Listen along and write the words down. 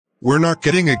We're not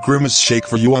getting a Grimace shake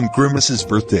for you on Grimace's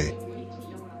birthday.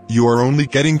 You are only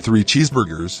getting 3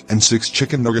 cheeseburgers and 6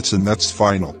 chicken nuggets, and that's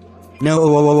final. No.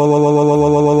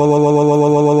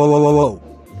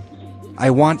 I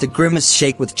want a Grimace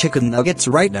shake with chicken nuggets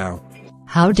right now.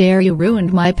 How dare you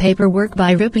ruin my paperwork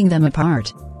by ripping them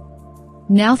apart.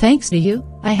 Now thanks to you,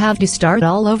 I have to start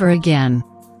all over again.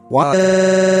 What?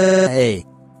 Hey.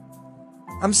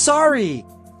 I'm sorry.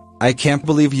 I can't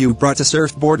believe you brought a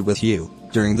surfboard with you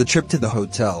during the trip to the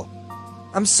hotel.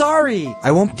 I'm sorry.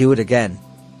 I won't do it again.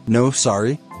 No,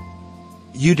 sorry.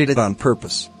 You did it on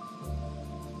purpose.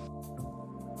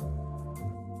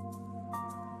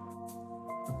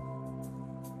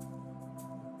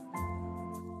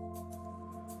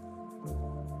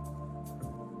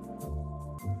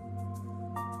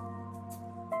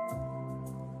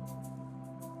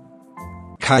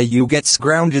 Caillou Gets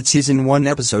Grounded Season 1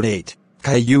 Episode 8.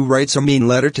 Caillou writes a mean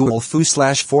letter to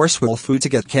Wolfoo/force Wolfoo to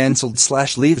get cancelled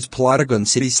 / leaves Plotagon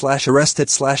City / arrested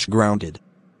 / grounded.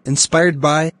 Inspired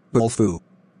by Wolfoo.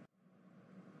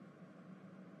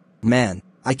 Man,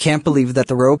 I can't believe that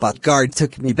the robot guard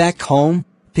took me back home,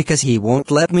 because he won't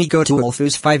let me go to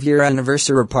Wolfoo's 5-year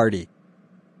anniversary party.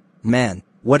 Man,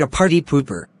 what a party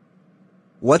pooper.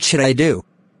 What should I do?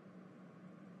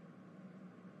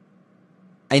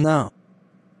 I know.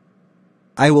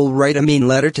 I will write a mean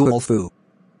letter to Wolfoo.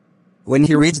 When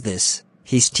he reads this,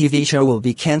 his TV show will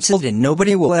be cancelled and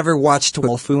nobody will ever watch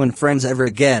Wolfoo and Friends ever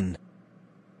again.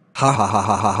 Ha ha ha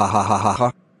ha ha ha ha ha ha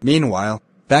ha. Meanwhile,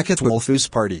 back at Wolfoo's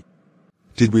party.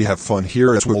 Did we have fun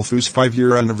here at Wolfoo's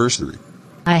 5-year anniversary?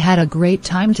 I had a great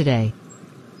time today.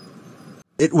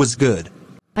 It was good.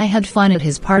 I had fun at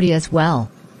his party as well.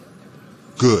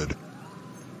 Good.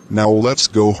 Now let's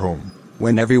go home.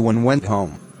 When everyone went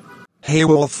home. Hey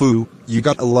Wolfoo, you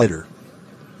got a lighter.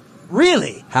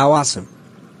 Really? How awesome.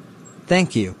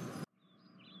 Thank you.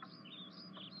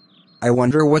 I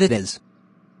wonder what it is.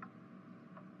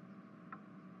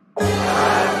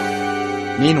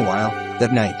 Meanwhile,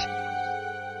 that night.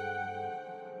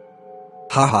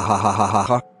 Ha ha ha ha ha ha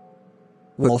ha.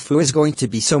 Wolfoo is going to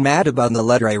be so mad about the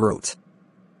letter I wrote.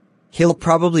 He'll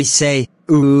probably say,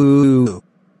 ooh.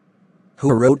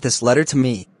 Who wrote this letter to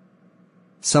me?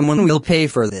 Someone will pay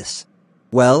for this.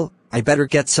 Well, I better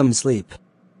get some sleep.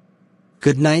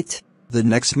 Good night. The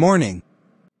next morning.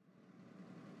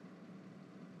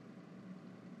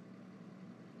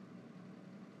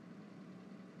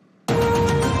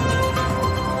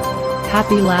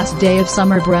 Happy last day of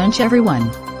summer brunch,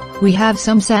 everyone. We have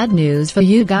some sad news for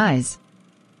you guys.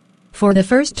 For the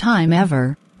first time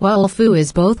ever, Wolfoo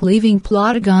is both leaving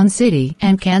Plotagon City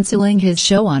and canceling his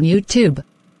show on YouTube.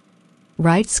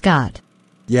 Right, Scott?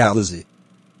 Yeah, Lizzie.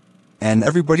 And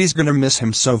everybody's gonna miss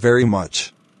him so very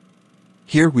much.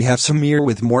 Here we have Samir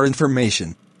with more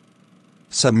information.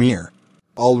 Samir.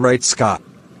 Alright, Scott.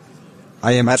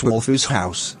 I am at Wolfoo's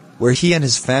house, where he and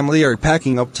his family are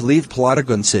packing up to leave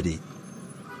Plotagon City.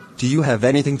 Do you have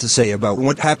anything to say about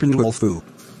what happened, Wolfoo?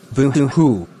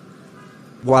 Boo-hoo-hoo.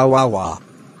 Wah wah wah.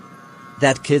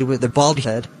 That kid with the bald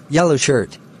head, yellow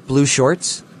shirt, blue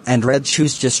shorts, and red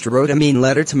shoes just wrote a mean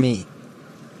letter to me.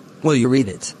 Will you read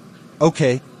it?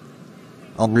 Okay.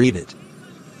 I'll read it.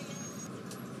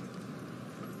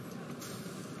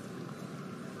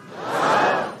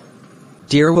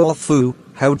 Dear Wolfoo,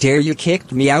 how dare you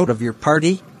kick me out of your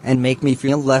party and make me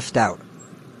feel left out.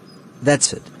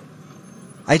 That's it.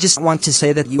 I just want to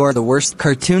say that you are the worst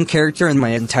cartoon character in my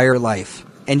entire life,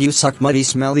 and you suck muddy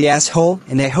smelly asshole,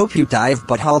 and I hope you die of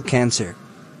butthole cancer.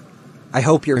 I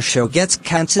hope your show gets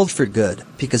cancelled for good,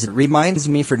 because it reminds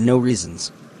me for no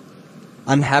reasons.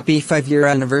 Unhappy 5-year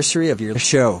anniversary of your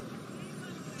show.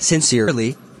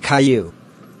 Sincerely, Caillou.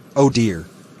 Oh dear.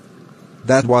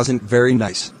 That wasn't very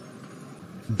nice.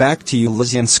 Back to you,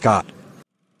 Lizzie and Scott.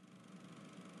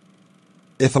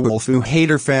 If a Wolfoo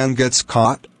hater fan gets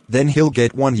caught, then he'll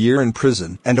get 1 year in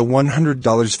prison and a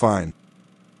 $100 fine.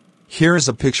 Here is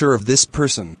a picture of this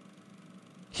person.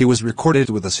 He was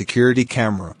recorded with a security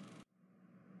camera.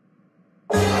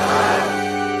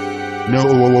 No.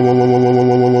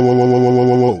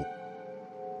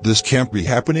 This can't be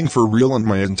happening for real in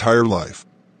my entire life.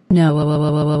 No.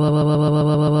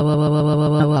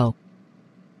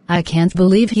 I can't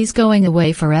believe he's going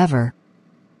away forever.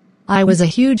 I was a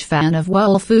huge fan of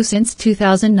Wolfoo since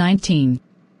 2019.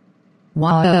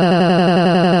 Why?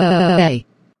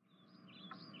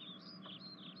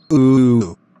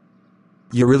 Ooh.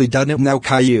 You really done it now,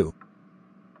 Caillou.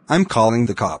 I'm calling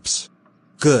the cops.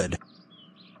 Good.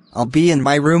 I'll be in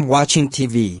my room watching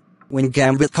TV when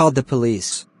Gambit called the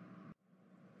police.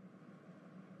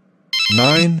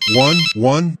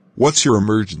 911, what's your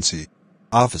emergency?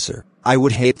 Officer, I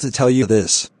would hate to tell you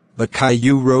this, but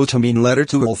Caillou wrote a mean letter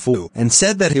to Wolfoo and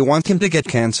said that he wants him to get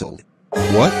cancelled.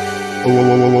 What?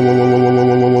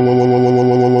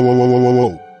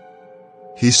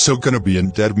 He's so gonna be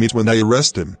in dead meat when I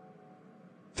arrest him.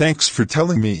 Thanks for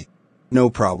telling me. No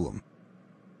problem.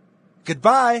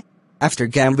 Goodbye. After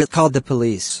Gambit called the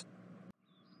police.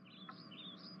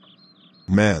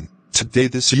 Man, today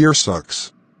this year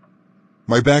sucks.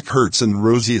 My back hurts and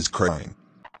Rosie is crying.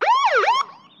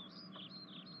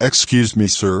 Excuse me,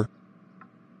 sir.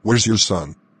 Where's your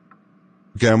son?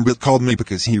 Gambit called me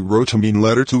because he wrote a mean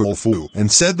letter to Wolfoo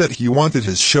and said that he wanted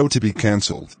his show to be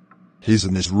cancelled. He's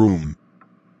in his room.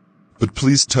 But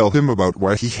please tell him about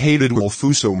why he hated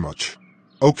Wolfoo so much.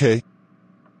 Okay.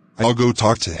 I'll go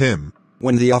talk to him.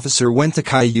 When the officer went to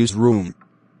Caillou's room.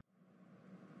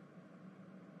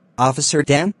 Officer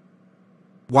Dan?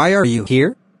 Why are you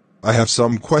here? I have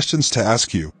some questions to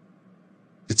ask you.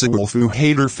 It's a Wolfoo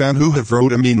hater fan who have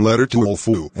wrote a mean letter to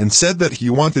Wolfoo and said that he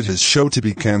wanted his show to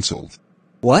be cancelled.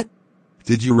 What?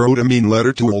 Did you wrote a mean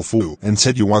letter to Wolfoo and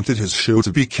said you wanted his show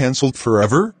to be cancelled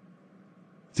forever?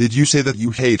 Did you say that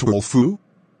you hate Wolfoo?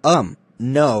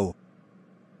 No.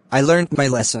 I learned my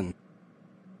lesson.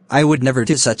 I would never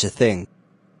do such a thing.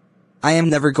 I am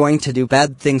never going to do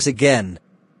bad things again.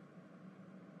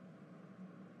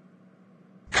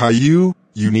 Caillou,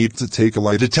 you need to take a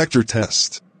lie detector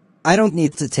test. I don't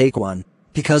need to take one,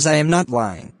 because I am not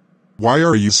lying. Why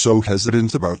are you so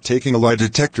hesitant about taking a lie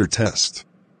detector test?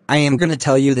 I am gonna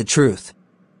tell you the truth.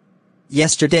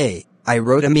 Yesterday, I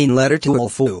wrote a mean letter to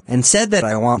Wolfoo and said that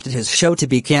I wanted his show to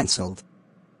be cancelled.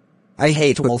 I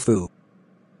hate Wolfoo.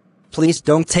 Please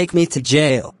don't take me to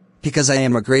jail, because I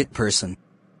am a great person.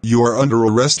 You are under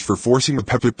arrest for forcing a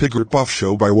Peppa Pig rip-off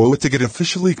show by Woah to get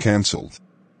officially cancelled.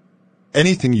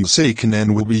 Anything you say can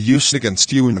and will be used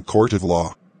against you in a court of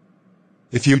law.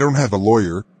 If you don't have a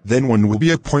lawyer, then one will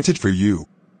be appointed for you.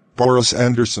 Boris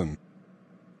Anderson.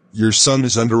 Your son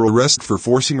is under arrest for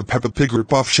forcing a Peppa Pig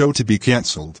rip-off show to be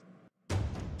cancelled.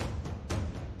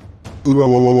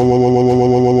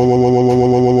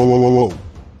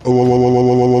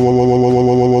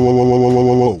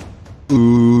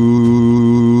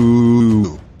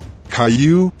 Ooh.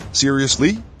 Caillou,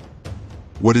 seriously?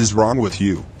 What is wrong with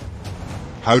you?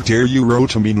 How dare you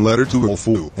wrote a mean letter to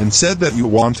Wolfoo and said that you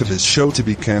wanted his show to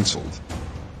be cancelled?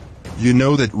 You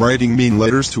know that writing mean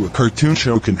letters to a cartoon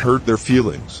show can hurt their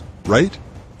feelings, right?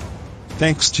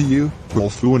 Thanks to you,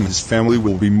 Wolfoo and his family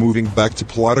will be moving back to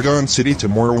Plotagon City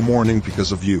tomorrow morning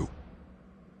because of you.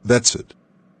 That's it.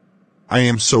 I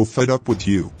am so fed up with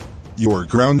you. You are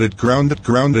grounded for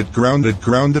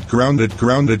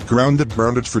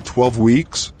 12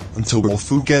 weeks, until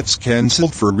Wolfoo gets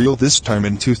cancelled for real this time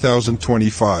in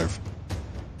 2025.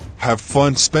 Have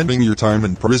fun spending your time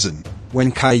in prison.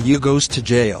 When Caillou goes to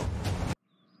jail.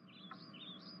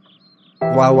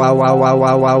 Wow wow wow wow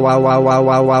wow wow wow wow wow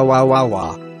wow wow wow wow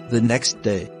wow. The next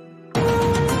day.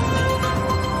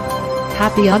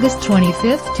 Happy August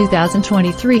 25th,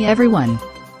 2023 everyone.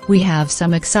 We have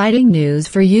some exciting news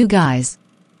for you guys.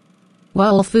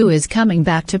 Wolfoo is coming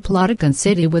back to Plotagon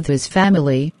City with his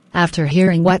family, after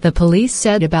hearing what the police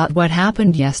said about what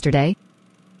happened yesterday.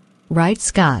 Right,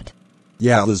 Scott?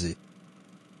 Yeah, Lizzie.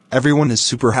 Everyone is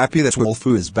super happy that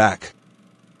Wolfoo is back.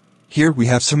 Here we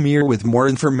have Samir with more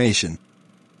information.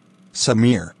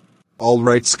 Samir. All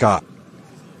right, Scott.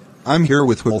 I'm here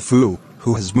with Wolfoo,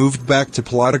 who has moved back to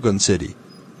Plotagon City.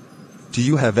 Do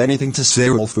you have anything to say,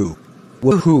 Wolfoo?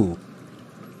 Woohoo!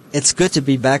 It's good to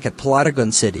be back at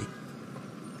Plotagon City.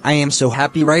 I am so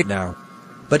happy right now.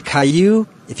 But Caillou,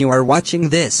 if you are watching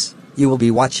this, you will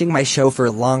be watching my show for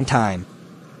a long time.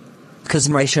 Cause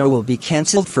my show will be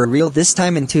cancelled for real this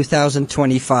time in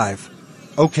 2025.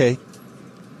 Okay.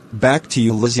 Back to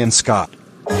you, Lizzie and Scott.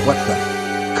 What the?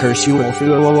 Curse you,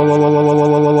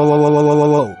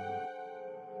 Wolfoo.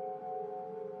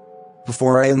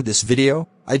 Before I end this video,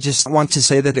 I just want to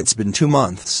say that it's been 2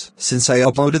 months since I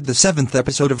uploaded the 7th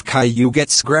episode of Caillou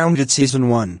Gets Grounded Season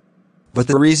 1. But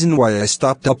the reason why I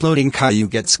stopped uploading Caillou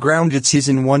Gets Grounded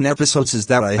Season 1 episodes is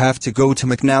that I have to go to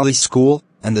McNally School,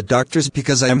 and the doctors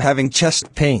because I am having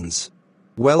chest pains.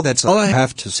 Well, that's all I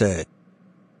have to say.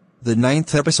 The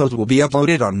 9th episode will be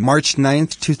uploaded on March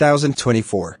 9th,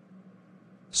 2024.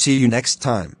 See you next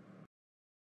time.